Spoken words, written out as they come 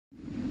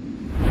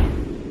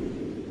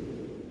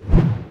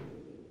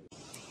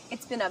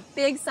been a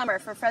big summer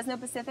for Fresno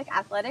Pacific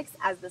Athletics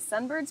as the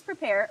Sunbirds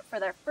prepare for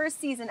their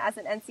first season as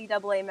an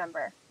NCAA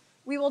member.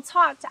 We will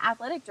talk to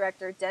Athletic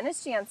Director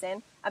Dennis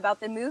Janzen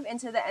about the move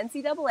into the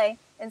NCAA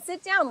and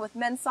sit down with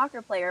men's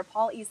soccer player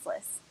Paul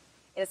Islas.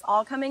 It is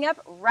all coming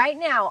up right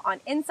now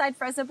on Inside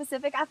Fresno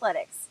Pacific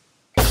Athletics.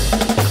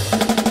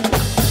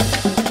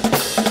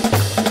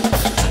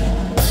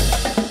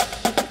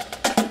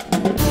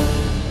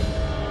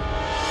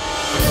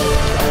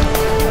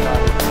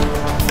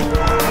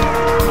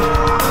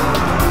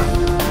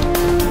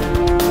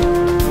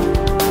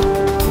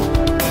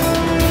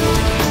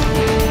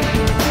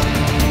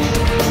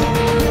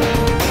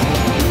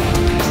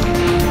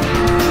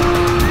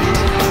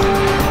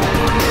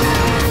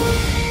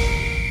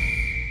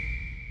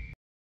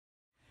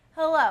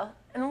 Hello,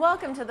 and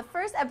welcome to the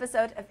first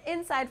episode of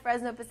Inside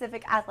Fresno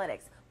Pacific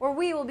Athletics, where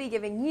we will be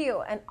giving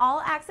you an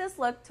all-access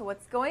look to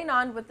what's going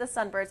on with the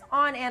Sunbirds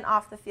on and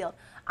off the field.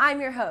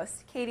 I'm your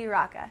host, Katie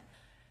Rocca.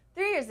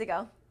 3 years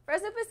ago,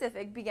 Fresno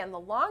Pacific began the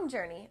long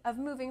journey of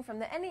moving from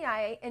the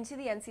NAIA into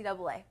the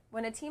NCAA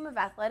when a team of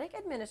athletic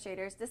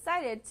administrators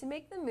decided to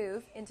make the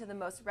move into the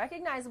most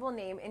recognizable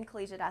name in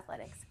collegiate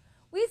athletics.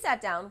 We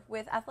sat down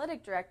with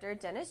Athletic Director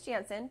Dennis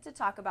Janzen to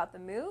talk about the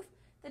move,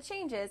 the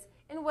changes,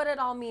 and what it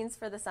all means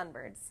for the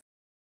Sunbirds.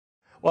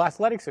 Well,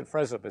 athletics at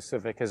Fresno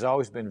Pacific has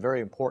always been very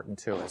important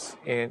to us.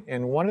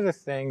 And one of the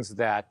things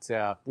that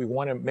we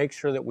want to make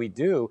sure that we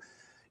do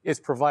is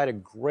provide a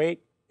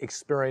great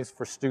experience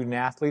for student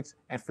athletes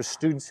and for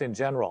students in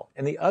general.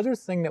 And the other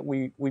thing that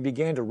we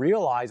began to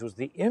realize was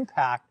the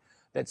impact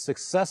that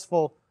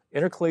successful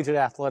intercollegiate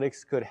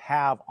athletics could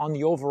have on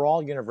the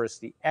overall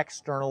university,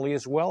 externally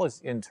as well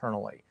as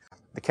internally.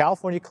 The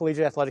California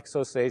Collegiate Athletic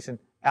Association,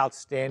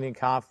 outstanding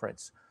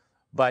conference,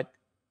 but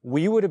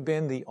we would have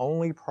been the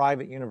only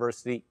private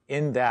university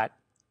in that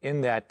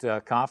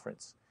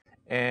conference.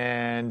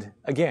 And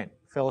again,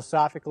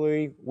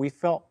 philosophically, we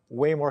felt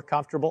way more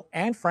comfortable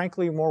and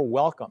frankly more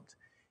welcomed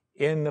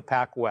in the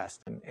Pac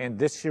West. And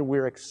this year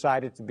we're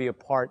excited to be a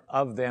part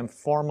of them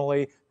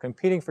formally,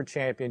 competing for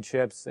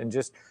championships and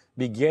just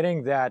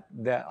beginning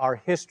our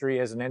history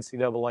as an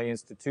NCAA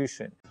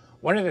institution.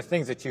 One of the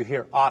things that you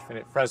hear often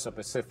at Fresno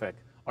Pacific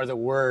are the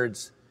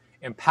words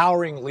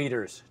empowering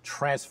leaders,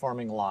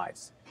 transforming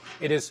lives.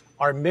 It is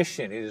our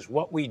mission. It is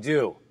what we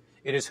do.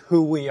 It is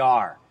who we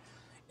are.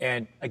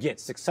 And again,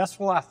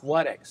 successful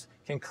athletics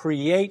can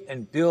create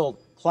and build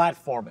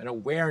platform and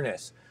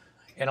awareness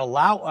and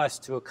allow us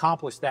to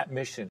accomplish that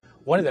mission.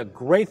 One of the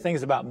great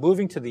things about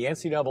moving to the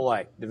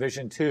NCAA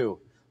Division II,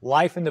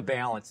 Life in the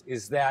Balance,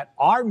 is that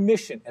our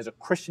mission as a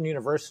Christian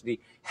university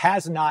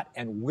has not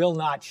and will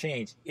not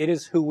change. It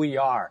is who we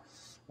are.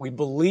 We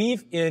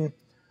believe in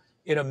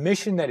a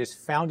mission that is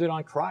founded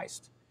on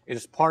Christ. It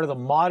is part of the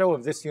motto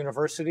of this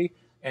university,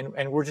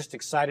 and we're just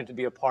excited to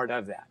be a part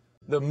of that.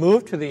 The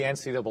move to the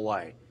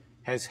NCAA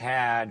has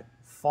had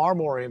far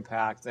more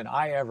impact than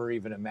I ever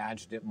even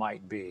imagined it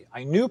might be.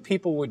 I knew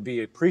people would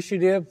be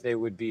appreciative, they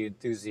would be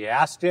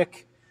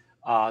enthusiastic,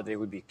 they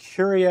would be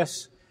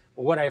curious.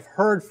 But what I've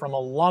heard from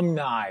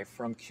alumni,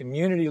 from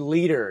community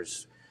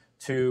leaders,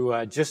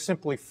 to just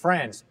simply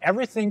friends,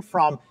 everything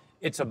from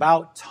it's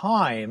about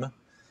time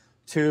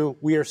to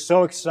we are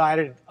so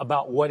excited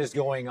about what is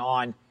going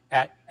on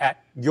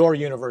at your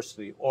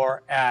university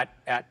or at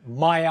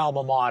my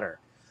alma mater.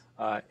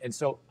 And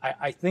so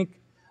I think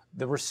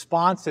the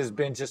response has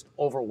been just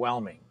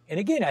overwhelming.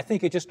 And again, I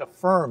think it just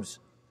affirms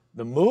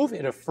the move,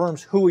 it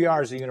affirms who we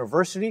are as a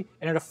university,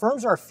 and it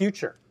affirms our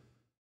future.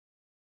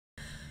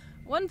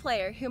 One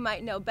player who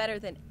might know better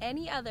than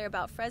any other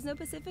about Fresno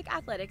Pacific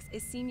Athletics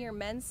is senior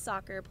men's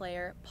soccer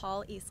player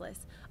Paul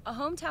Islas. A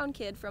hometown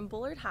kid from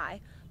Bullard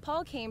High,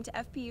 Paul came to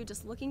FPU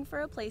just looking for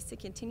a place to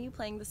continue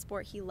playing the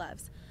sport he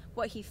loves.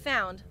 What he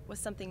found was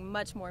something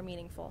much more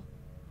meaningful.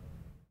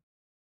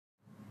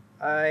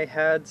 I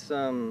had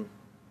some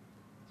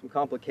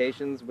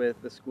complications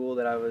with the school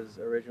that I was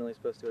originally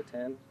supposed to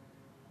attend,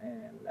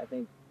 and I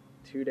think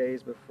 2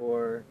 days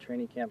before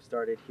training camp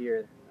started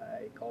here,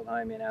 I called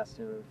Jaime and asked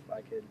him if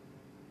I could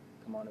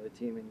come onto the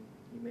team, and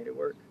he made it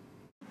work.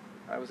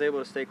 I was able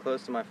to stay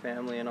close to my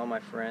family and all my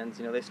friends.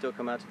 You know, they still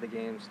come out to the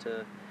games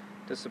to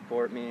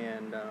support me,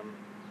 and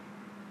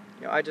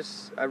you know,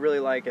 I really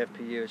like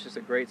FPU. It's just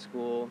a great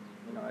school.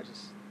 You know,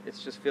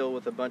 it's just filled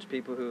with a bunch of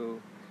people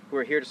who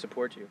are here to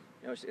support you.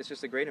 You know, it's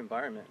just a great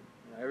environment.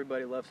 You know,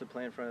 everybody loves to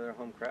play in front of their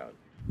home crowd.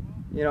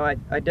 You know,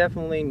 I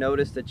definitely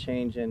noticed a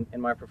change in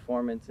my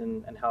performance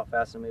and how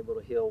fast I'm able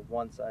to heal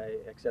once I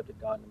accepted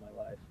God into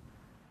my life.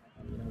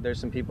 You know, there's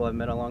some people I've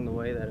met along the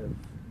way that have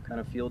kind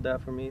of fueled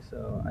that for me,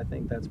 so I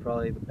think that's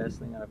probably the best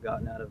thing I've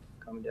gotten out of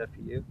coming to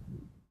FPU.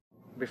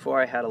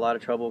 Before, I had a lot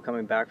of trouble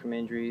coming back from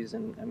injuries,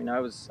 and I mean, I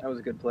was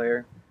a good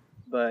player,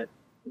 but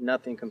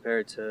nothing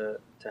compared to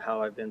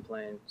how I've been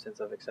playing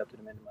since I've accepted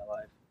him into my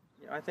life.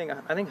 You know, I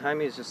think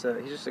Jaime is he's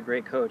just a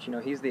great coach. You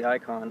know, he's the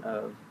icon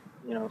of,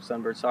 you know,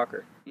 Sunbird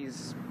soccer.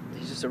 He's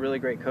just a really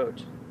great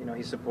coach. You know,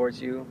 he supports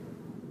you,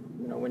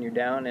 you know, when you're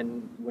down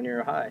and when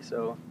you're high.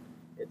 So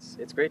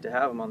it's great to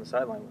have him on the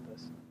sideline with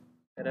us.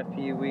 At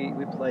FPU,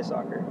 we play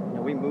soccer. You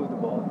know, we move the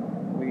ball.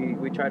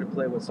 We try to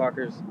play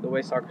the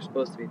way soccer's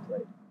supposed to be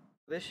played.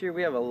 This year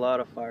we have a lot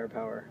of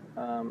firepower,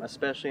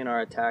 especially in our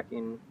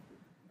attacking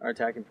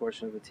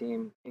portion of the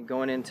team. And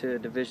going into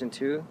Division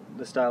II,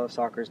 the style of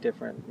soccer is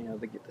different. You know,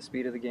 the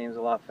speed of the game is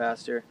a lot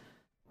faster.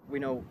 We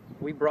know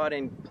we brought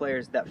in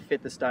players that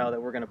fit the style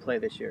that we're going to play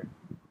this year.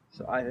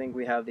 So I think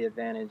we have the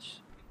advantage,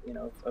 you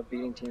know, of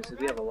beating teams because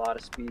we have a lot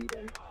of speed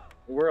and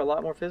we're a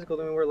lot more physical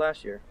than we were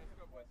last year.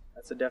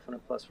 That's a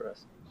definite plus for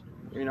us.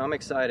 You know, I'm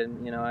excited.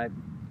 You know,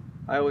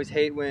 I always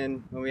hate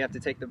when we have to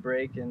take the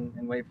break and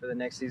wait for the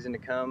next season to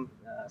come.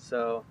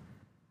 So,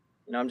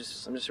 you know, I'm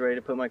just ready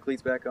to put my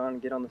cleats back on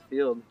and get on the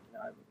field. You know,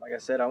 like I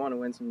said, I want to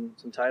win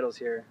some titles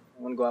here.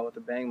 I want to go out with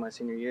a bang my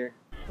senior year.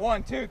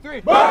 1, 2,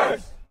 3,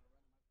 march!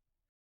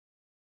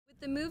 With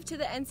the move to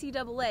the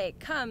NCAA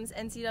comes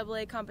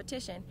NCAA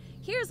competition.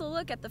 Here's a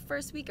look at the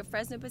first week of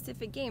Fresno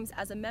Pacific Games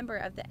as a member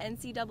of the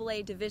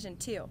NCAA Division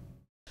II.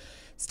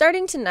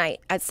 Starting tonight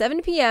at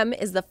 7 p.m.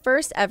 is the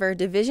first ever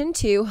Division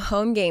II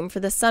home game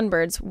for the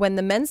Sunbirds when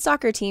the men's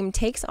soccer team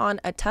takes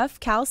on a tough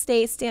Cal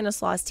State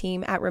Stanislaus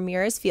team at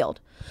Ramirez Field.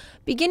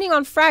 Beginning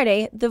on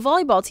Friday, the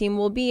volleyball team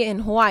will be in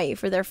Hawaii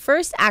for their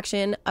first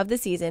action of the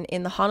season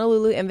in the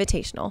Honolulu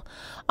Invitational.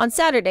 On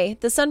Saturday,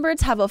 the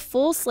Sunbirds have a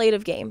full slate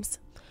of games.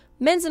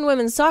 Men's and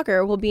women's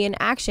soccer will be in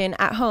action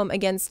at home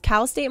against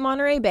Cal State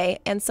Monterey Bay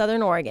and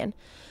Southern Oregon.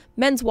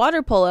 Men's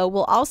water polo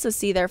will also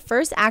see their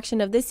first action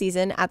of the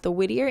season at the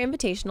Whittier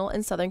Invitational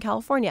in Southern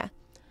California.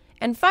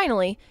 And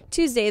finally,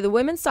 Tuesday, the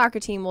women's soccer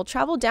team will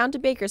travel down to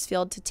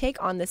Bakersfield to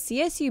take on the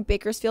CSU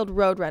Bakersfield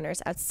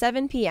Roadrunners at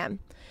 7 p.m.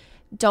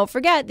 Don't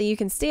forget that you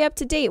can stay up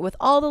to date with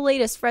all the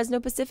latest Fresno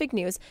Pacific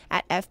news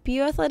at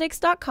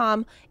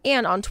fpuathletics.com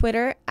and on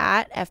Twitter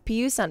at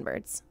FPU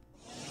Sunbirds.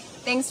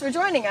 Thanks for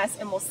joining us,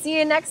 and we'll see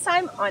you next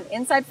time on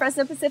Inside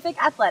Fresno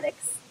Pacific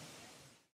Athletics.